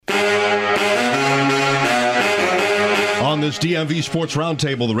on this DMV Sports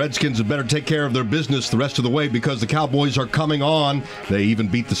Roundtable. The Redskins had better take care of their business the rest of the way because the Cowboys are coming on. They even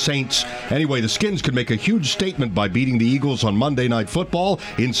beat the Saints. Anyway, the Skins could make a huge statement by beating the Eagles on Monday Night Football.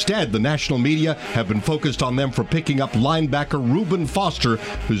 Instead, the national media have been focused on them for picking up linebacker Reuben Foster,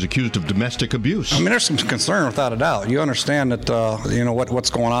 who's accused of domestic abuse. I mean, there's some concern without a doubt. You understand that, what's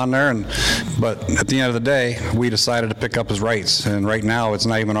going on there. But at the end of the day, we decided to pick up his rights. And right now, it's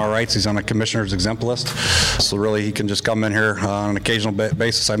not even our rights. He's on a commissioner's exempt list. So really, he can just come in here on an occasional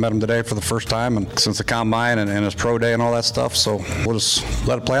basis. I met him today for the first time and since the combine and his pro day and all that stuff. So we'll just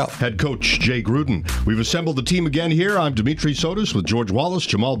let it play out. Head coach Jay Gruden. We've assembled the team again here. I'm Dimitri Sotis with George Wallace,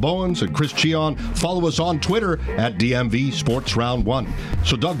 Jamal Bowens, and Chris Cheon. Follow us on Twitter at DMV Sports Round 1.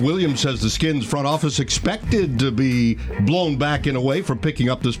 So Doug Williams says the Skins front office expected to be blown back in a way for picking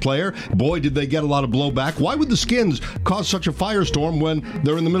up this player. Boy, did they get a lot of blowback. Why would the Skins cause such a firestorm when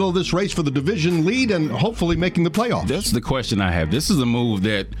they're in the middle of this race for the division lead and hopefully making the playoffs? That's the question I have. This is a move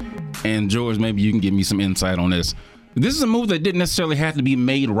that, and George, maybe you can give me some insight on this. This is a move that didn't necessarily have to be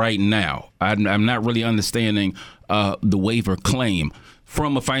made right now. I'm not really understanding the waiver claim.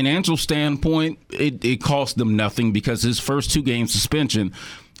 From a financial standpoint, it cost them nothing because his first 2-game suspension,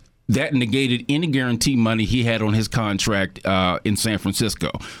 that negated any guarantee money he had on his contract in San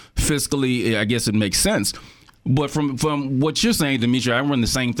Francisco. Fiscally, I guess it makes sense. But from what you're saying, Dimitri, I run the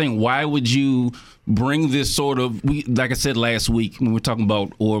same thing. Why would you bring this sort of, like I said last week when we were talking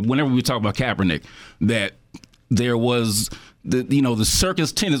about, or whenever we talk about Kaepernick, that there was, the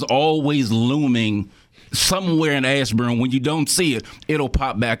circus tent is always looming somewhere in Ashburn. When you don't see it, it'll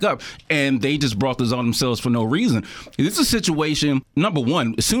pop back up. And they just brought this on themselves for no reason. This is a situation, number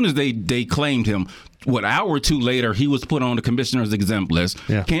one, as soon as they claimed him, an hour or two later, he was put on the commissioner's exempt list.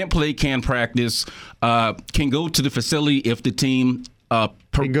 Yeah. Can't play, can't practice, can go to the facility if the team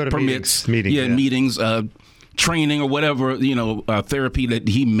permits. Meetings, training or whatever, therapy that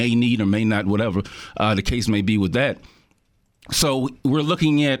he may need or may not, whatever the case may be with that. So we're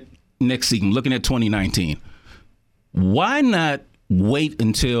looking at next season, looking at 2019. Why not wait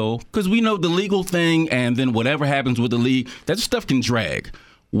until, because we know the legal thing and then whatever happens with the league, that stuff can drag.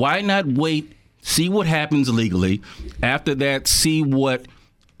 Why not wait, see what happens legally. After that, see what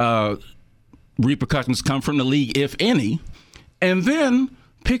repercussions come from the league, if any, and then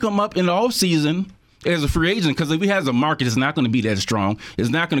pick them up in the offseason as a free agent, because if he has a market, it's not going to be that strong.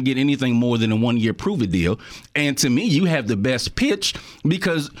 It's not going to get anything more than a 1-year prove-it deal. And to me, you have the best pitch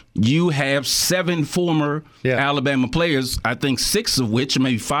because you have 7 former Alabama players, I think 6 of which, or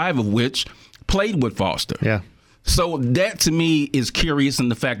maybe 5 of which, played with Foster. Yeah. So that, to me, is curious in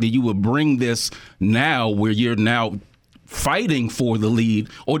the fact that you would bring this now where you're now fighting for the lead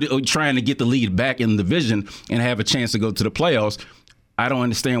or trying to get the lead back in the division and have a chance to go to the playoffs. I don't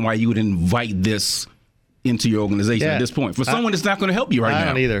understand why you would invite this into your organization at this point. For someone that's not going to help you right now. I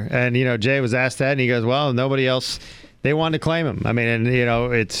don't either. And, Jay was asked that, and he goes, well, nobody else, they wanted to claim him. I mean, and,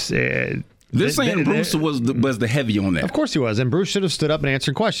 it's... They're saying Bruce was the heavy on that. Of course he was, and Bruce should have stood up and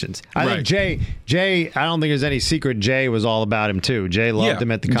answered questions. I think Jay, I don't think there's any secret. Jay was all about him too. Jay loved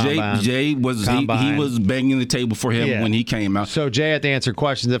him at the combine. Jay was he was banging the table for him when he came out. So Jay had to answer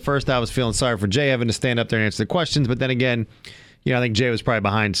questions. At first, I was feeling sorry for Jay having to stand up there and answer the questions, but then again, I think Jay was probably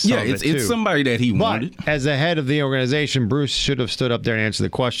behind some of it too. It's somebody that he wanted. As the head of the organization, Bruce should have stood up there and answered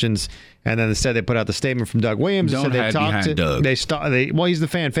the questions. And then instead, they put out the statement from Doug Williams. Don't hide behind Doug. Well, he's the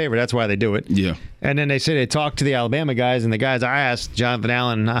fan favorite. That's why they do it. Yeah. And then they said they talked to the Alabama guys, and the guys I asked, Jonathan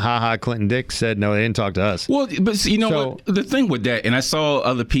Allen, Clinton Dix, said no, they didn't talk to us. Well, but what? The thing with that, and I saw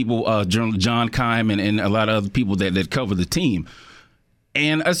other people, John Keim and a lot of other people that cover the team.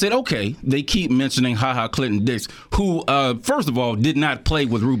 And I said, okay, they keep mentioning Clinton Dix, who, first of all, did not play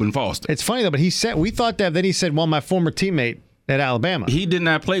with Reuben Foster. It's funny, though, but we thought that, then he said, well, my former teammate at Alabama. He did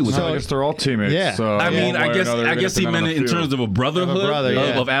not play with him. I guess they're all teammates. Yeah. So I guess he meant it in terms of a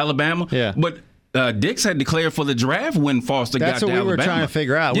brotherhood of Alabama. Yeah. But Dix had declared for the draft when Foster got to Alabama. That's what we were trying to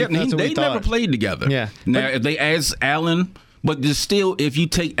figure out. Yeah, they never played together. Yeah. Now, if they ask Allen, but still, if you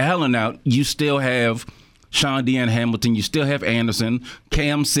take Allen out, you still have Sean Dean Hamilton, you still have Anderson,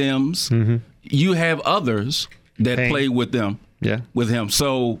 Cam Sims. Mm-hmm. You have others that play with them, with him.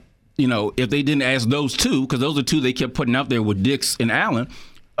 So, if they didn't ask those two, because those are two they kept putting out there with Dix and Allen,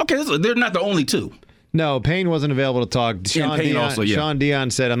 okay, they're not the only two. No, Payne wasn't available to talk. Sean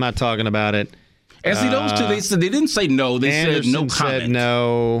Dion said, I'm not talking about it. And see, those two, they didn't say no. They Anderson said no comment. Said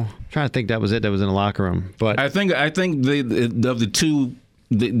no. I'm trying to think that was it that was in the locker room. But I think of the two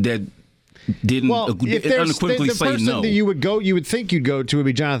that didn't if there's unequivocally the say person no. that you would think you'd go to would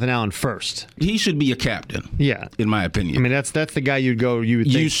be Jonathan Allen first. He should be a captain. Yeah, in my opinion. I mean, that's the guy you'd go. You would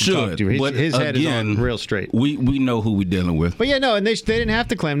think you should. Talk to. But his head is on real straight. We know who we're dealing with. But yeah, no, and they didn't have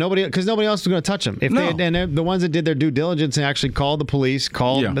to claim because nobody else was going to touch him. If the ones that did their due diligence and actually called the police,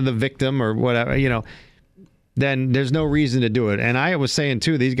 called the victim or whatever, then there's no reason to do it. And I was saying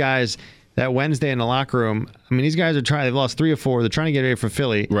too, these guys. That Wednesday in the locker room, I mean, these guys are trying. They've lost 3 or 4. They're trying to get ready for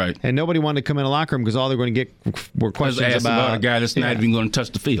Philly, right? And nobody wanted to come in the locker room because all they're going to get were questions about a guy that's not even going to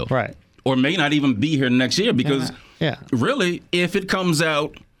touch the field, right? Or may not even be here next year because, really, if it comes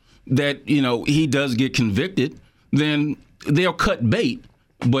out that he does get convicted, then they'll cut bait.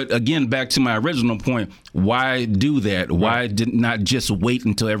 But again, back to my original point, why do that? Right. Why did not just wait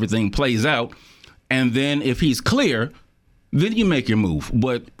until everything plays out, and then if he's clear? Then you make your move.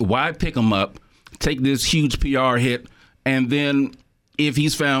 But why pick him up, take this huge PR hit, and then if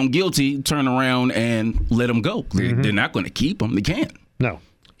he's found guilty, turn around and let him go? Mm-hmm. They're not going to keep him. They can't. No.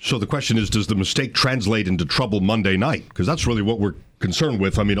 So the question is, does the mistake translate into trouble Monday night? Because that's really what we're concerned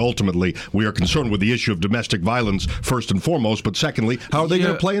with. I mean, ultimately, we are concerned with the issue of domestic violence first and foremost. But secondly, how are they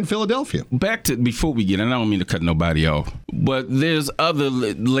going to play in Philadelphia? Back to before we get in, I don't mean to cut nobody off, but there's other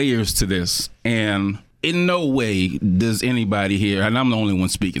layers to this. And in no way does anybody here, and I'm the only one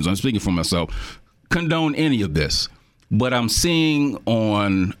speaking, so I'm speaking for myself, condone any of this. But I'm seeing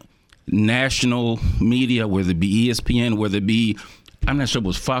on national media, whether it be ESPN, whether it be, I'm not sure it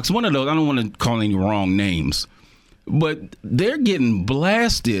was Fox, one of those, I don't want to call any wrong names, but they're getting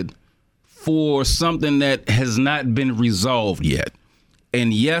blasted for something that has not been resolved yet.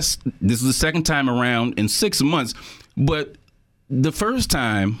 And yes, this is the second time around in 6 months, but the first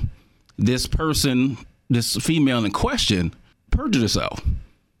time this female in question perjured herself.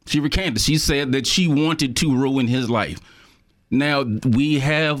 She recanted. She said that she wanted to ruin his life. Now, we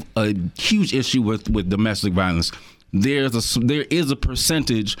have a huge issue with domestic violence. There is a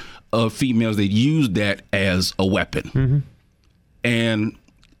percentage of females that use that as a weapon. Mm-hmm. And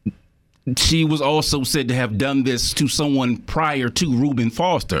she was also said to have done this to someone prior to Reuben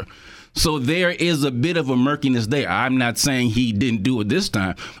Foster. So there is a bit of a murkiness there. I'm not saying he didn't do it this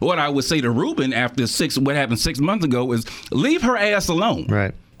time. What I would say to Reuben after what happened 6 months ago is leave her ass alone.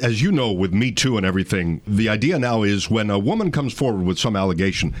 Right. As you know, with Me Too and everything, the idea now is when a woman comes forward with some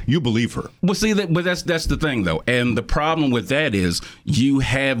allegation, you believe her. Well, see, that's the thing, though. And the problem with that is you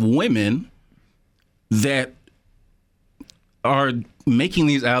have women that are making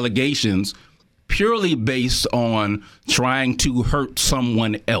these allegations purely based on trying to hurt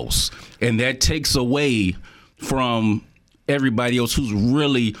someone else. And that takes away from everybody else who's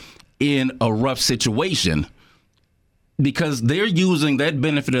really in a rough situation because they're using that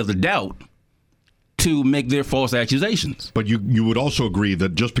benefit of the doubt to make their false accusations. But you would also agree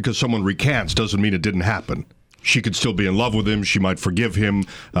that just because someone recants doesn't mean it didn't happen. She could still be in love with him. She might forgive him,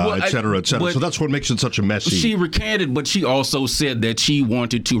 et cetera, et cetera. So that's what makes it such a messy. She recanted, but she also said that she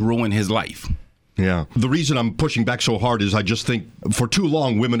wanted to ruin his life. Yeah. The reason I'm pushing back so hard is I just think for too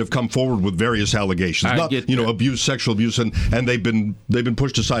long women have come forward with various allegations. Abuse, sexual abuse, and they've been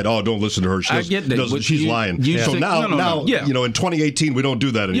pushed aside. Oh, don't listen to her. She's lying. So now, in 2018, we don't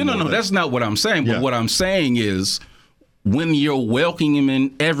do that anymore. No, that's not what I'm saying. But what I'm saying is when you're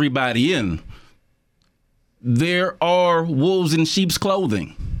welcoming everybody in, there are wolves in sheep's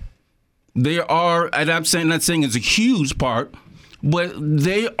clothing. There are, and I'm not saying it's a huge part, but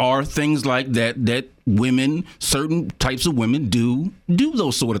they are things like that women, certain types of women do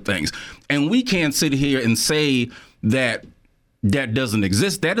those sort of things. And we can't sit here and say that doesn't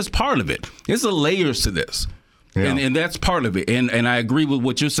exist. That is part of it. There's layers to this. Yeah. And that's part of it. And I agree with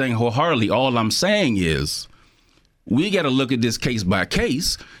what you're saying wholeheartedly. All I'm saying is we got to look at this case by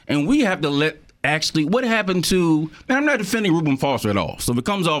case, and we have to what happened to, and I'm not defending Reuben Foster at all. So if it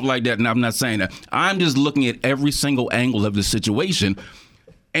comes off like that, and I'm not saying that, I'm just looking at every single angle of the situation.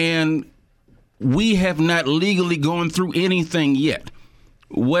 And we have not legally gone through anything yet.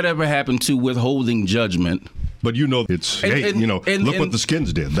 Whatever happened to withholding judgment. But look what the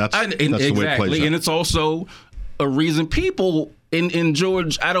Skins did. That's the way it plays out. And it's also a reason people, in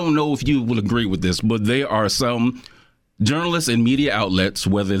George, I don't know if you will agree with this, but there are some journalists and media outlets,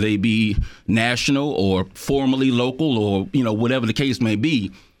 whether they be national or formerly local or, whatever the case may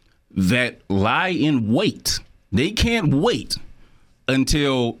be, that lie in wait. They can't wait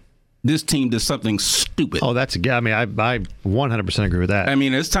until this team does something stupid. Oh, I 100% agree with that. I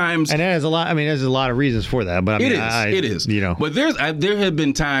mean, there's times, and there's a lot of reasons for that. But it is. But there have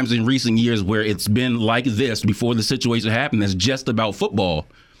been times in recent years where it's been like this before the situation happened. That's just about football,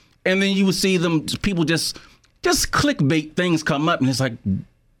 and then you would see people just clickbait things come up, and it's like,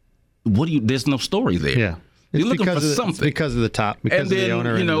 There's no story there. Yeah. You're looking for something. It's because of the top, because and then, of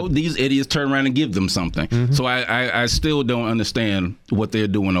the owner. These idiots turn around and give them something. Mm-hmm. So I still don't understand what they're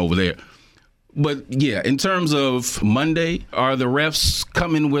doing over there. But, yeah, in terms of Monday, are the refs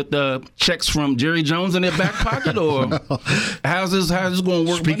coming with checks from Jerry Jones in their back pocket? Or how's this going to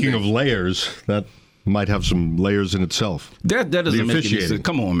work? Speaking Monday? of layers, that might have some layers in itself. That doesn't make any sense.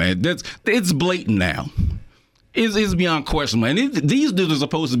 Come on, man. It's blatant now. It's beyond question, man. These dudes are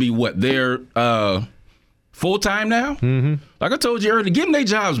supposed to be what? They're full-time now? Mm-hmm. Like I told you earlier, give them their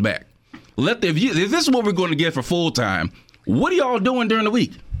jobs back. If this is what we're going to get for full-time, what are y'all doing during the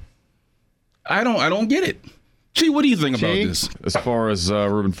week? I don't get it. Gee, what do you think about this? As far as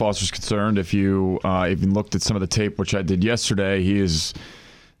Reuben Foster's concerned, if you even looked at some of the tape, which I did yesterday, he is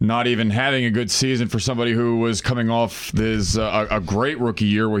not even having a good season for somebody who was coming off this a great rookie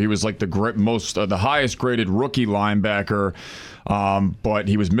year where he was like the highest graded rookie linebacker. But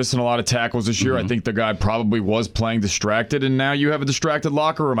he was missing a lot of tackles this year. Mm-hmm. I think the guy probably was playing distracted, and now you have a distracted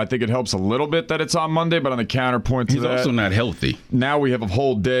locker room. I think it helps a little bit that it's on Monday, but on the counterpoint to he's that, also not healthy. Now we have a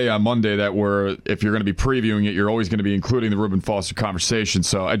whole day on Monday that if you're going to be previewing it, you're always going to be including the Reuben Foster conversation.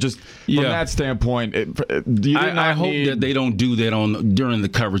 So from that standpoint, I hope that they don't do that during the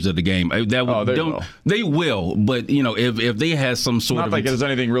coverage of the game. They will, but if they have some sort of not like there's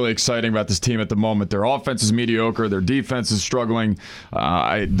anything really exciting about this team at the moment. Their offense is mediocre. Their defense is struggling.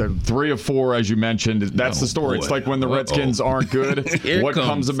 They're 3 of 4, as you mentioned. That's the story. Boy. It's like when the Redskins aren't good, what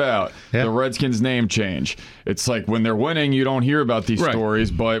comes about? Yep. The Redskins name change. It's like when they're winning, you don't hear about these stories,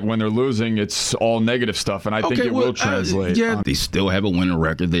 but when they're losing, it's all negative stuff, and I think it will translate. They still have a winning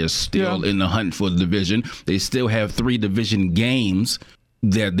record. They're still in the hunt for the division. They still have 3 division games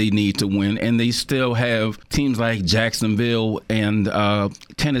that they need to win, and they still have teams like Jacksonville and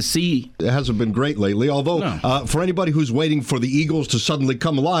Tennessee. It hasn't been great lately, although for anybody who's waiting for the Eagles to suddenly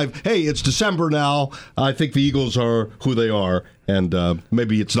come alive, hey, it's December now. I think the Eagles are who they are, and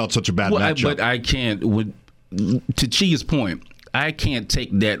maybe it's not such a bad matchup. But I can't, to Chi's point, I can't take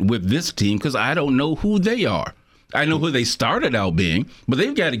that with this team because I don't know who they are. I know who they started out being, but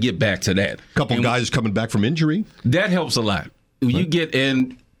they've got to get back to that. A couple guys coming back from injury. That helps a lot. You get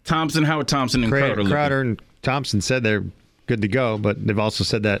in Howard Thompson, and Crowder and Thompson said they're good to go, but they've also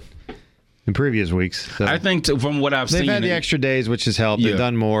said that in previous weeks. So I think from what I've seen, they've had the extra days, which has helped. They've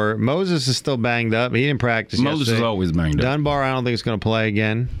done more. Moses is still banged up. He didn't practice. Moses yesterday. is always banged up. Dunbar, I don't think is going to play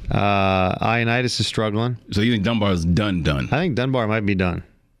again. Ioannidis is struggling. So you think Dunbar is done? I think Dunbar might be done.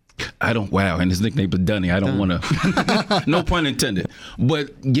 I don't. Wow, and his nickname is Dunny. I don't want to. No pun intended.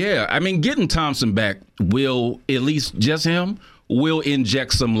 But yeah, I mean, getting Thompson back will, at least just him, will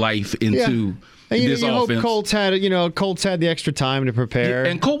inject some life into this offense. Hope Colt's had the extra time to prepare.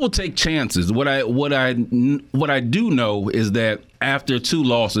 And Colt will take chances. What I do know is that after 2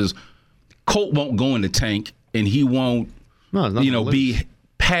 losses, Colt won't go in the tank, and he won't be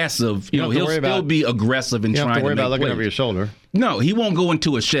passive. He'll still be aggressive and trying to make plays. You don't have to worry about looking over your shoulder. No, he won't go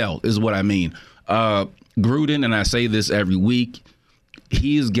into a shell, is what I mean. Gruden, and I say this every week,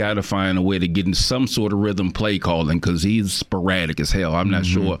 he's got to find a way to get in some sort of rhythm play calling because he's sporadic as hell. I'm not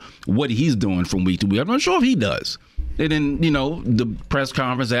sure what he's doing from week to week. I'm not sure if he does. And then, the press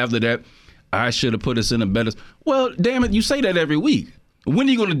conference after that, I should have put us in a better... Well, damn it, you say that every week. When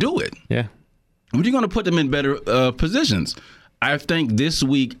are you going to do it? Yeah. When are you going to put them in better positions? I think this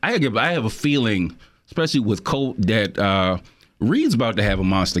week, I have a feeling, especially with Colt, that Reed's about to have a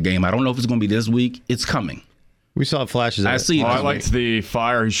monster game. I don't know if it's going to be this week. It's coming. We saw flashes of it. I liked the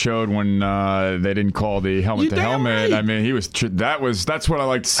fire he showed when they didn't call the helmet to helmet. Right. I mean, that's what I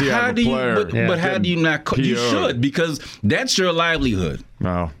like to see out of a player. But how do you not? You should, because that's your livelihood.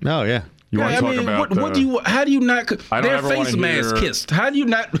 Oh yeah. You want to talk about how do you not? Their face mask kissed. How do you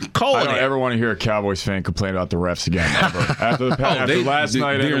not call it? I don't ever want to hear a Cowboys fan complain about the refs again, ever. After last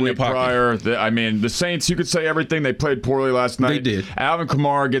night and the week prior, the Saints, you could say everything. They played poorly last night. They did. Alvin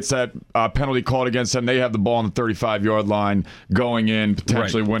Kamara gets that penalty called against them. They have the ball on the 35-yard line going in,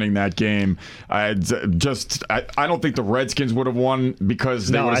 potentially winning that game. I don't think the Redskins would have won because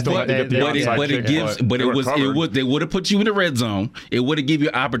they would have still had to get the onside kick. They would have put you in the red zone. It would have given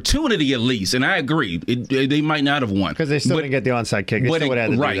you opportunity at least, and I agree. They might not have won because they still didn't get the onside kick. They still would have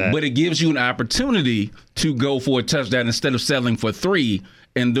had to do that. But it gives you an opportunity to go for a touchdown instead of settling for 3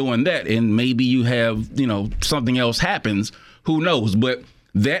 and doing that. And maybe you have something else happens. Who knows? But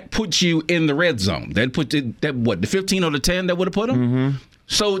that puts you in the red zone. The 15 or the 10 that would have put them. Mm-hmm.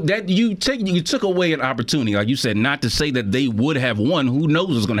 So that you took away an opportunity, like you said, not to say that they would have won. Who knows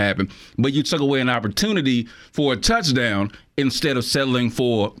what's going to happen? But you took away an opportunity for a touchdown instead of settling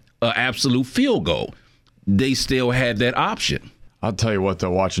for an absolute field goal. They still had that option. I'll tell you what,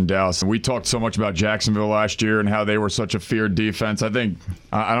 though, watching Dallas, and we talked so much about Jacksonville last year and how they were such a feared defense. I think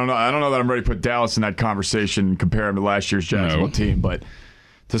I don't know that I'm ready to put Dallas in that conversation and compare them to last year's Jacksonville team, but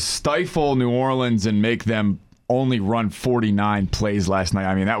to stifle New Orleans and make them only run 49 plays last night,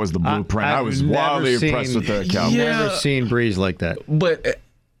 I mean, that was the blueprint. I was wildly impressed with the Cowboys. I've never seen Breeze like that. But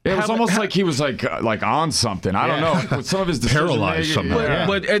it was almost like he was like on something. I don't know. With some of his paralyzed somehow.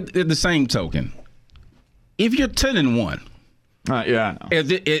 But at the same token, if you're 10-1,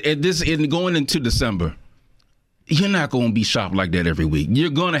 going into December, you're not going to be shopped like that every week.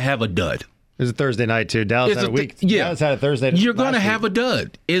 You're going to have a dud. It's a Thursday night too. Dallas had a week. Dallas had a Thursday. You're going to have a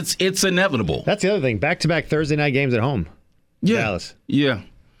dud. It's inevitable. That's the other thing. Back-to-back Thursday night games at home. Yeah. Dallas. Yeah.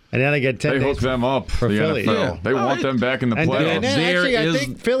 And then they get 10 days. They hook them up for the Philly. NFL. Yeah. They want them back in the playoffs. And actually, I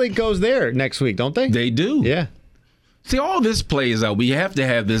think Philly goes there next week, don't they? They do. Yeah. See, all this plays out. We have to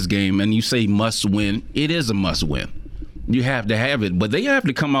have this game, and you say must win. It is a must win. You have to have it, but they have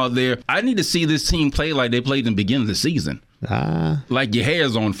to come out there. I need to see this team play like they played in the beginning of the season. Like your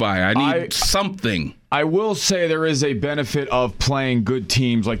hair's on fire. I need something. I will say there is a benefit of playing good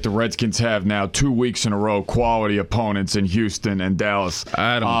teams like the Redskins have now 2 weeks in a row, quality opponents in Houston and Dallas.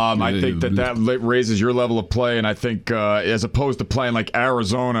 I think that raises your level of play, and I think as opposed to playing like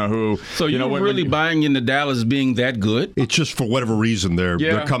Arizona, who you're really buying into Dallas being that good? It's just for whatever reason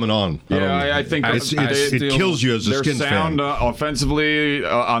they're coming on. I think it kills you as a Skins fan. They're sound offensively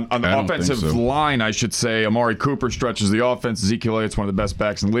on the offensive line, I should say. Amari Cooper stretches the offense. Ezekiel Elliott's one of the best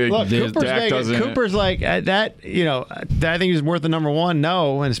backs in the league. Look, Cooper's like that. I think he's worth the number one.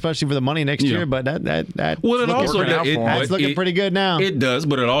 No, and especially for the money next year. But that's looking pretty good now. It does,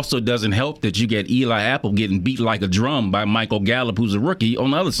 but it also doesn't help that you get Eli Apple getting beat like a drum by Michael Gallup, who's a rookie,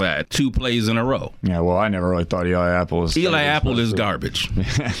 on the other side, 2 plays in a row. Yeah, well, I never really thought Eli Apple was. Eli Apple is garbage.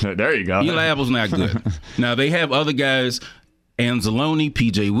 There you go. Eli Apple's not good. Now they have other guys, Anzalone,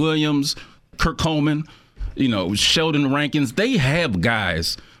 P.J. Williams, Kirk Coleman, Sheldon Rankins. They have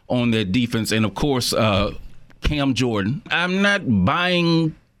guys on their defense, and of course Cam Jordan. I'm not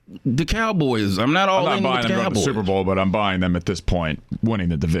buying the Cowboys. I'm not all in with the Cowboys. I'm not buying them going to the Super Bowl, but I'm buying them at this point winning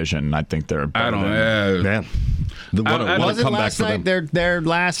the division. I think they're better. Wasn't last night their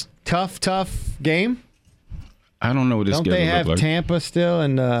last tough game? I don't know what this schedule Don't they have like. Tampa still?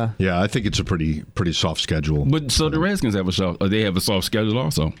 And yeah, I think it's a pretty soft schedule. But so the Redskins have a soft schedule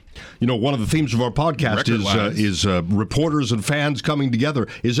also. One of the themes of our podcast is reporters and fans coming together.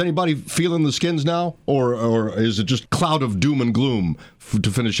 Is anybody feeling the Skins now, or is it just cloud of doom and gloom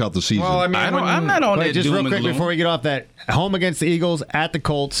to finish out the season? Well, I mean, I'm not on that just doom real quick and gloom. Before we get off that, home against the Eagles, at the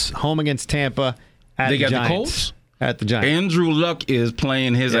Colts, home against Tampa, at the Giants. They got the Colts? At the Giants. Andrew Luck is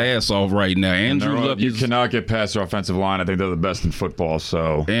playing his ass off right now. You cannot get past their offensive line. I think they're the best in football.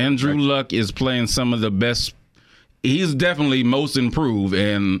 So Andrew Luck is playing some of the best. He's definitely most improved.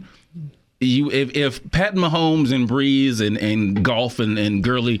 And if Pat Mahomes and Breeze and Goff and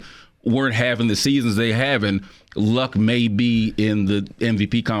Gurley weren't having the seasons they having, Luck may be in the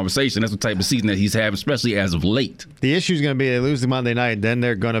MVP conversation. That's the type of season that he's having, especially as of late. The issue is going to be they lose the Monday night, then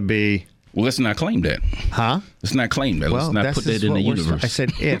they're going to be. Well, let's not claim that. Huh? Let's not claim that. Let's not put that in the universe. I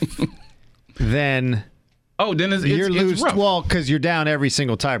said if. Then. Oh, then it's rough. Well, because you're down every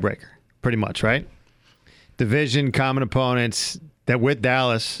single tiebreaker, pretty much, right? Division, common opponents. That with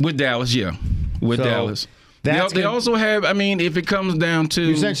Dallas. With Dallas, yeah. With Dallas. They also have. I mean, if it comes down to,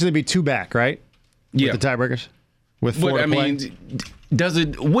 you essentially be 2 back, right? Yeah. With the tiebreakers. With 4 to play.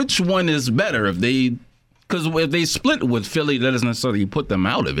 Which one is better if they? Because if they split with Philly, that doesn't necessarily put them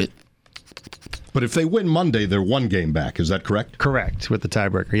out of it. But if they win Monday, they're 1 game back. Is that correct? Correct, with the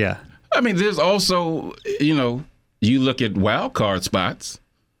tiebreaker, yeah. I mean, there's also, you look at wild card spots.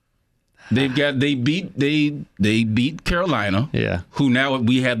 They beat Carolina, who now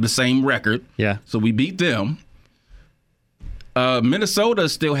we have the same record. Yeah. So we beat them. Minnesota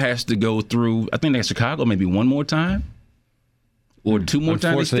still has to go through, I think they have Chicago maybe 1 more time. Or 2 more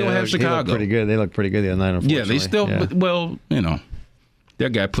times. They still have Chicago. They look pretty good the other night, unfortunately. Yeah, they still, well,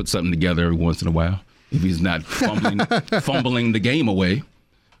 that guy puts something together every once in a while if he's not fumbling the game away.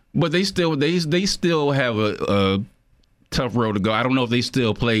 But they still have a tough road to go. I don't know if they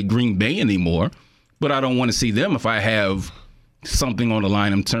still play Green Bay anymore, but I don't want to see them if I have something on the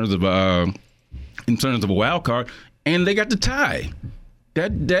line in terms of a wild card. And they got the tie.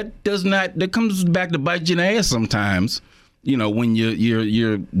 That comes back to bite you in the ass sometimes. When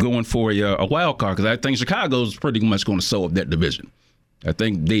you're going for a wild card, because I think Chicago's pretty much going to sew up that division. I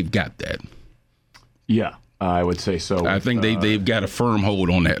think they've got that. Yeah, I would say so. I think they've got a firm hold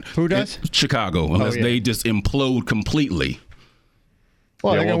on that. Who does? Chicago, unless they just implode completely.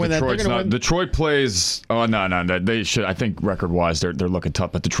 Well, they're going to win. Detroit plays. Oh no, they should. I think record-wise, they're looking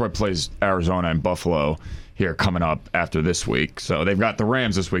tough. But Detroit plays Arizona and Buffalo here coming up after this week. So they've got the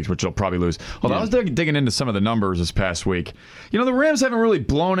Rams this week, which they'll probably lose. Although I was digging into some of the numbers this past week. You know, the Rams haven't really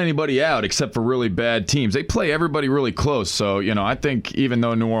blown anybody out except for really bad teams. They play everybody really close. So, you know, I think even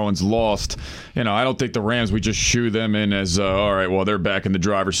though New Orleans lost, you know, I don't think the Rams, we just shoo them in as, all right, well, they're back in the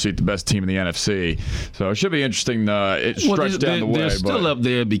driver's seat, the best team in the NFC. So it should be interesting. It stretched down the way. They're still up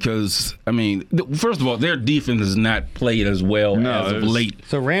there because, I mean, first of all, their defense has not played as well as of late.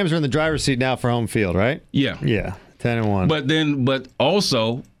 So Rams are in the driver's seat now for home field, right? Yeah. Yeah, 10-1. But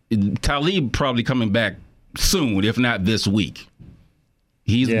also, Talib probably coming back soon, if not this week.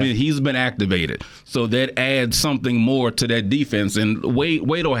 He's been activated, so that adds something more to that defense. And Wade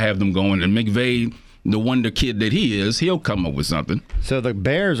will have them going. And McVay, the wonder kid that he is, he'll come up with something. So the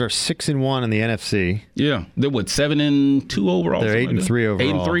Bears are 6-1 in the NFC. Yeah, they're 7-2 overall. They're 8-3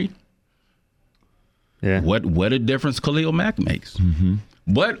 overall. 8-3. Yeah. What a difference Khalil Mack makes. Mm-hmm.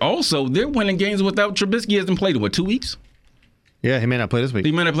 But also, they're winning games without Trubisky. He hasn't played in 2 weeks? Yeah, he may not play this week.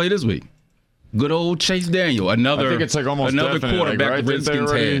 He may not play this week. Good old Chase Daniel, I think it's like almost another quarterback right? the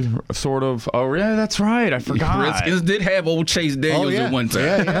Redskins had. Sort of. Oh, yeah, that's right. I forgot. The Redskins did have old Chase Daniels at one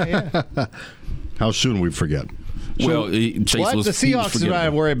time. Yeah. How soon we forget. Well, Chase was. The Seahawks is what I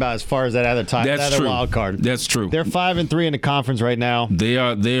worry about as far as that other wild card. That's true. They're 5-3 in the conference right now.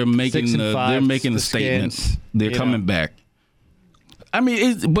 They're making the statement. They're coming back. I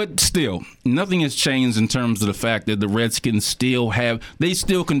mean, but still, nothing has changed in terms of the fact that the Redskins still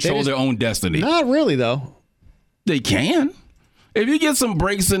control their own destiny. Not really, though. They can. If you get some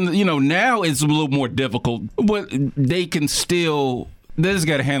breaks in, now it's a little more difficult, but they can still. They just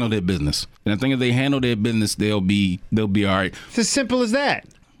got to handle their business, and I think if they handle their business, they'll be all right. It's as simple as that.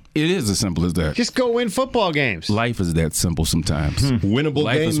 It is as simple as that. Just go win football games. Life is that simple sometimes. Winnable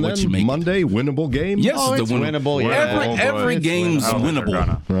Life game is what you make Monday, winnable game? Yes, it's winnable. Yeah. Every game's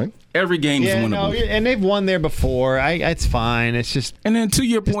winnable. Right? Every game's winnable. No, and they've won there before. It's fine. It's just. And then to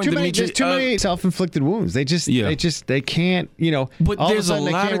your point, there's too many self-inflicted wounds. They can't. But all there's of a sudden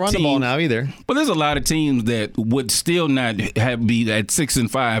a lot they can't of run teams, the ball now either. But there's a lot of teams that would still not be at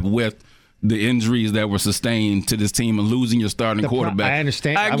 6-5 with the injuries that were sustained to this team and losing your starting quarterback. I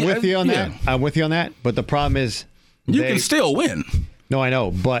understand. I'm with you on that. I'm with you on that. But the problem is, you can still win. No, I know.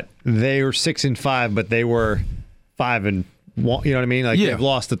 But they were 6-5, but they were 5-1. You know what I mean? They've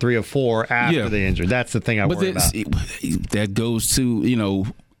lost the 3 of 4 after the injury. That's the thing I worry about. That goes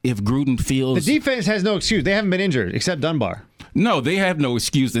to if Gruden feels the defense has no excuse. They haven't been injured except Dunbar. No, they have no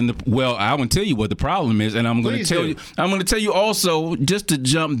excuse. I want to tell you what the problem is, and I'm going to tell you. I'm going to tell you also, just to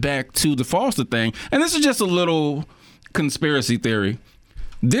jump back to the Foster thing, and this is just a little conspiracy theory.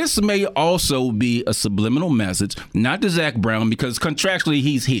 This may also be a subliminal message, not to Zach Brown, because contractually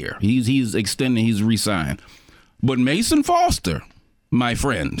he's here. He's extending. He's re-signed. But Mason Foster, my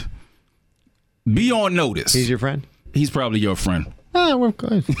friend, be on notice. He's your friend? He's probably your friend. Oh, we're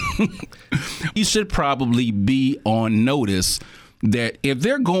good. You should probably be on notice that if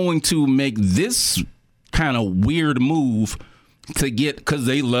they're going to make this kind of weird move to get, because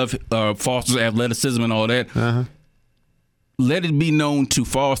they love Foster's athleticism and all that, let it be known to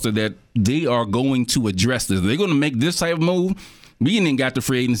Foster that they are going to address this. They're going to make this type of move. We ain't got the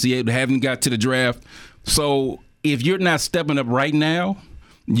free agency yet, haven't got to the draft. So if you're not stepping up right now,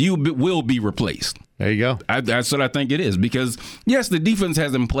 you will be replaced. There you go. That's what I think it is. Because, yes, the defense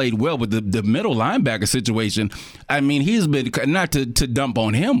hasn't played well, but the middle linebacker situation, I mean, he's been, not to dump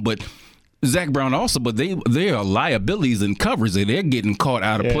on him, but Zach Brown also, but they are liabilities in coverage. They're getting caught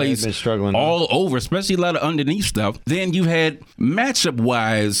out of place all over, especially a lot of underneath stuff. Then you had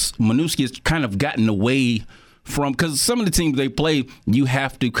matchup-wise, Minuski has kind of gotten away from, because some of the teams they play, you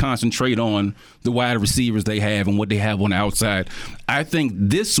have to concentrate on the wide receivers they have and what they have on the outside. I think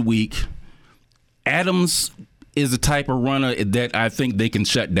this week, Adams is the type of runner that I think they can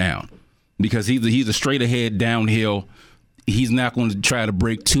shut down because he's a straight ahead downhill. He's not going to try to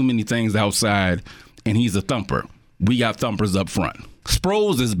break too many things outside, and he's a thumper. We got thumpers up front.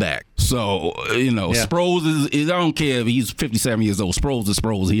 Sproles is back. So, Sproles is I don't care if he's 57 years old. Sproles is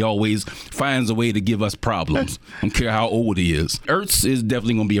Sproles. He always finds a way to give us problems. I don't care how old he is. Ertz is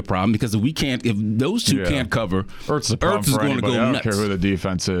definitely going to be a problem because if those two can't cover, Ertz is going to go nuts. I don't care who the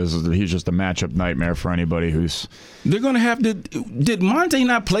defense is. He's just a matchup nightmare for anybody who's... They're going to have to... Did Monte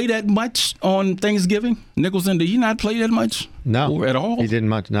not play that much on Thanksgiving? Nicholson, did he not play that much? No. Or at all? He didn't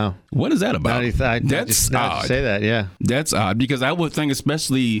much, no. What is that about? That's odd. To say that, yeah. That's odd because I would think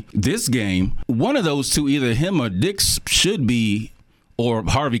especially this game, one of those two, either him or Dix, should be or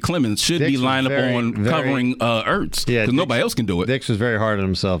Harvey Clemens should be lined up on covering Ertz because nobody else can do it. Dix was very hard on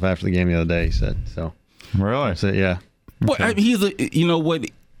himself after the game the other day, he said. So really? So, yeah. Well, I mean, you know what?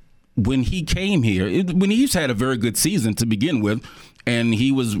 When he came here, he's had a very good season to begin with, and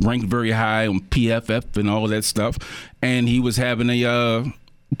he was ranked very high on PFF and all that stuff, and he was having a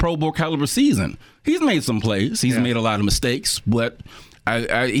Pro Bowl caliber season. He's made some plays. He's made a lot of mistakes, but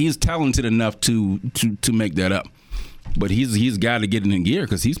he's talented enough to make that up. But he's got to get it in gear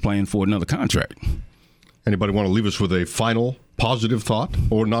because he's playing for another contract. Anybody want to leave us with a final positive thought,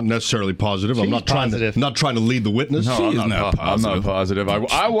 or not necessarily positive? I'm not trying to lead the witness. No, I'm not positive.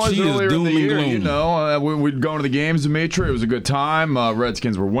 I was earlier in the year. You know, we'd go to the games, Dimitri. It was a good time.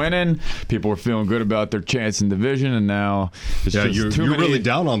 Redskins were winning. People were feeling good about their chance in division, and now you're really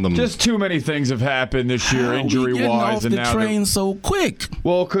down on them. Just too many things have happened this year, injury-wise, and now train so quick.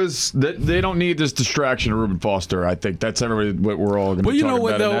 Well, because they don't need this distraction of Reuben Foster. I think that's everybody what we're all going to be talking about.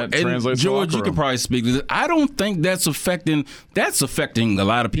 Well, you know what though, and George, you can probably speak to this. I don't think that's affecting a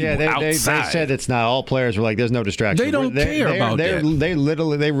lot of people outside. They said it's not. All players were like, there's no distraction. They don't care about that.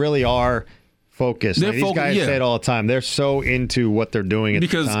 They really are focused. These guys say it all the time. They're so into what they're doing at the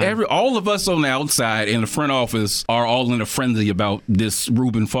time. All of us on the outside in the front office are all in a frenzy about this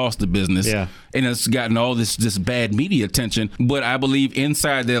Reuben Foster business. Yeah. And it's gotten all this bad media attention. But I believe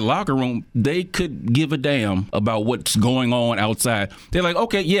inside their locker room, they could give a damn about what's going on outside. They're like,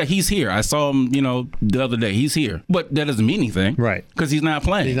 okay, yeah, he's here. I saw him, the other day. He's here. But that doesn't mean anything. Right. Because he's not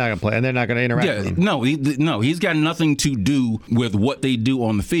playing. He's not going to play. And they're not going to interact with him. No, he's got nothing to do with what they do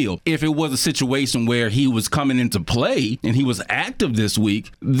on the field. If it was a situation where he was coming into play and he was active this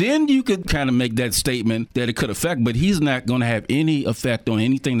week, then you could kind of make that statement that it could affect. But he's not going to have any effect on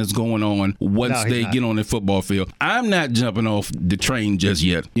anything that's going on once they get on the football field. I'm not jumping off the train just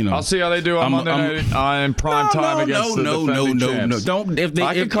yet. I'll see how they do on Monday night in prime time against the defending champs. Don't.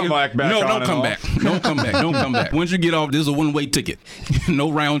 I can come back. Don't come back. Don't come back. Once you get off, this is a one-way ticket.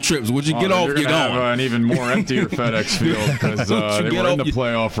 No round trips. Once you get off, you're gone. Have an even more emptier FedEx field because they were in the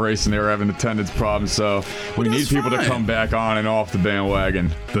playoff race and they were having attendance problems. So we need people to come back on and off the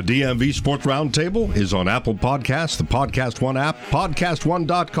bandwagon. The DMV Sports Roundtable is on Apple Podcasts, the Podcast One app,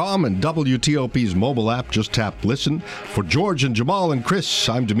 podcast1.com, and WTOP's mobile app. Just tap listen. For George and Jamal and Chris,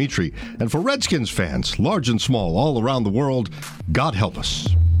 I'm Dimitri. And for Redskins fans, large and small, all around the world, God help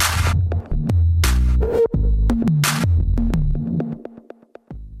us.